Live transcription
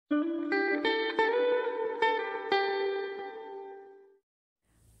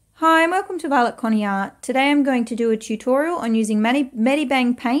Hi and welcome to Violet Connie Art. Today I'm going to do a tutorial on using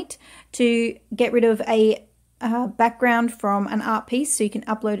Medibang Paint to get rid of a background from an art piece so you can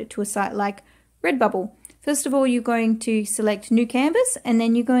upload it to a site like Redbubble. First of all, you're going to select new canvas and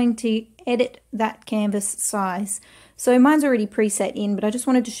then you're going to edit that canvas size. So mine's already preset in, but I just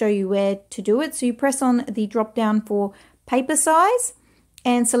wanted to show you where to do it. So you press on the drop down for paper size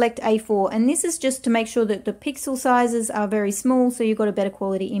and select A4, and this is just to make sure that the pixel sizes are very small so you've got a better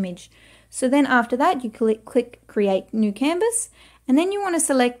quality image. So then after that you click create new canvas, and then you want to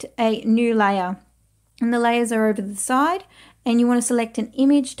select a new layer, and the layers are over the side, and you want to select an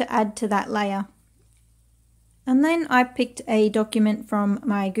image to add to that layer. And then I picked a document from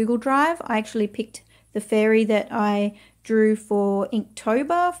my Google Drive. I actually picked the fairy that I drew for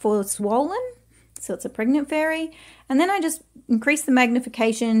Inktober for Swollen, so it's a pregnant fairy, and then I just increase the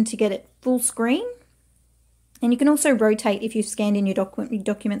magnification to get it full screen. And you can also rotate if you've scanned in your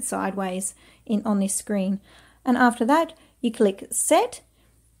document sideways on this screen. And after that you click set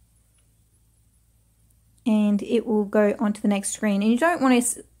and it will go onto the next screen, and you don't want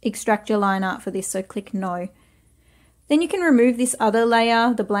to extract your line art for this, so click no. Then you can remove this other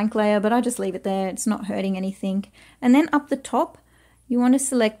layer, the blank layer, but I just leave it there, it's not hurting anything. And then up the top you want to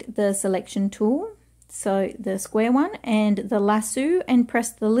select the selection tool, so the square one, and the lasso, and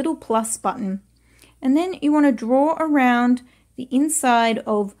press the little plus button. And then you want to draw around the inside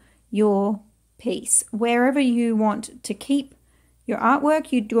of your piece. Wherever you want to keep your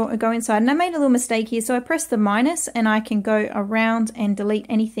artwork, you go inside. And I made a little mistake here, so I press the minus and I can go around and delete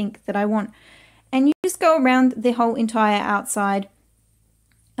anything that I want. And you just go around the whole entire outside,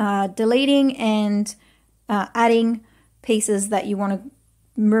 deleting and adding pieces that you want to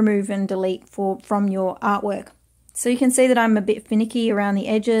remove and delete from your artwork. So you can see that I'm a bit finicky around the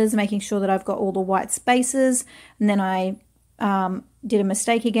edges, making sure that I've got all the white spaces, and then I did a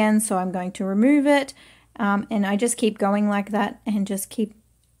mistake again, so I'm going to remove it, and I just keep going like that and just keep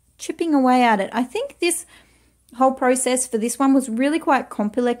chipping away at it. I think this whole process for this one was really quite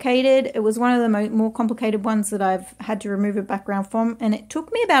complicated. It was one of the more complicated ones that I've had to remove a background from, and it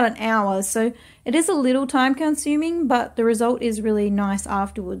took me about an hour, so it is a little time consuming, but the result is really nice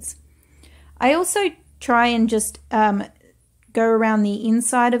afterwards. I also try and just go around the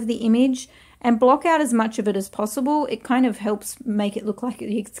inside of the image and block out as much of it as possible. It kind of helps make it look like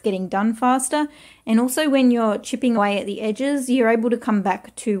it's getting done faster, and also when you're chipping away at the edges you're able to come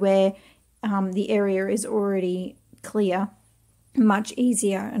back to where the area is already clear much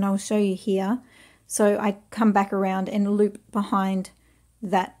easier, and I'll show you here. So I come back around and loop behind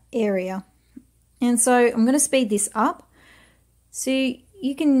that area, and so I'm going to speed this up. So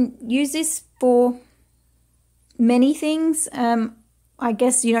you can use this for many things. I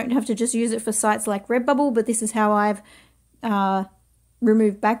guess you don't have to just use it for sites like Redbubble, but this is how I've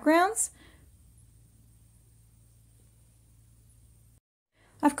removed backgrounds.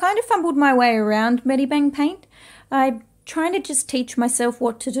 I've kind of fumbled my way around Medibang Paint. I'm trying to just teach myself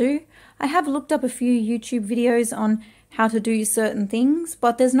what to do. I have looked up a few YouTube videos on how to do certain things,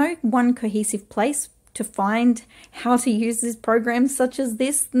 but there's no one cohesive place to find how to use this program such as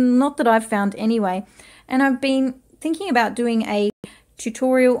this, not that I've found anyway. And I've been thinking about doing a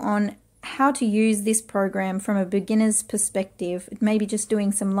tutorial on how to use this program from a beginner's perspective, maybe just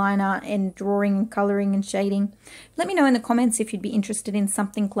doing some line art and drawing and colouring and shading. Let me know in the comments if you'd be interested in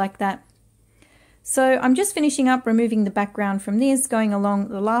something like that. So I'm just finishing up removing the background from this, going along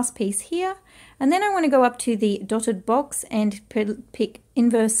the last piece here, and then I want to go up to the dotted box and pick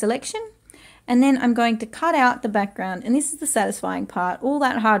inverse selection, and then I'm going to cut out the background, and this is the satisfying part. All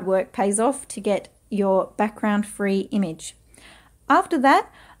that hard work pays off to get your background free image. After that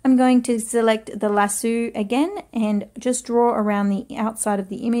I'm going to select the lasso again and just draw around the outside of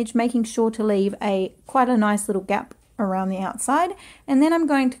the image, making sure to leave quite a nice little gap around the outside, and then I'm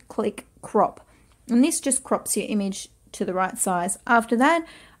going to click crop, and this just crops your image to the right size. After that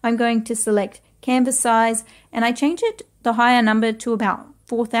I'm going to select canvas size, and I change it the higher number to about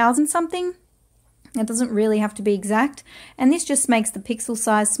 4,000 something. It doesn't really have to be exact, and this just makes the pixel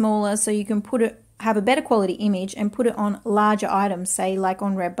size smaller so you can have a better quality image and put it on larger items, say like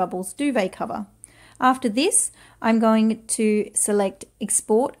on Redbubble's duvet cover. After this I'm going to select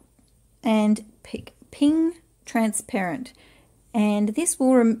export and pick ping transparent, and this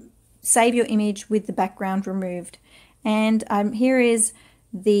will save your image with the background removed. And here is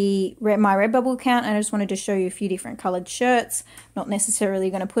my Redbubble account, and I just wanted to show you a few different colored shirts. Not necessarily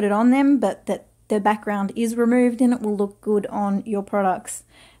going to put it on them, but that the background is removed and it will look good on your products.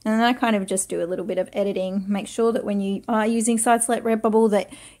 And then I kind of just do a little bit of editing. Make sure that when you are using sites like Redbubble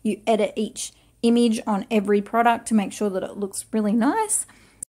that you edit each image on every product to make sure that it looks really nice.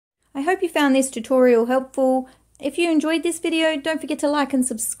 I hope you found this tutorial helpful. If you enjoyed this video, don't forget to like and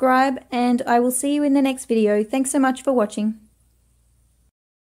subscribe, and I will see you in the next video. Thanks so much for watching.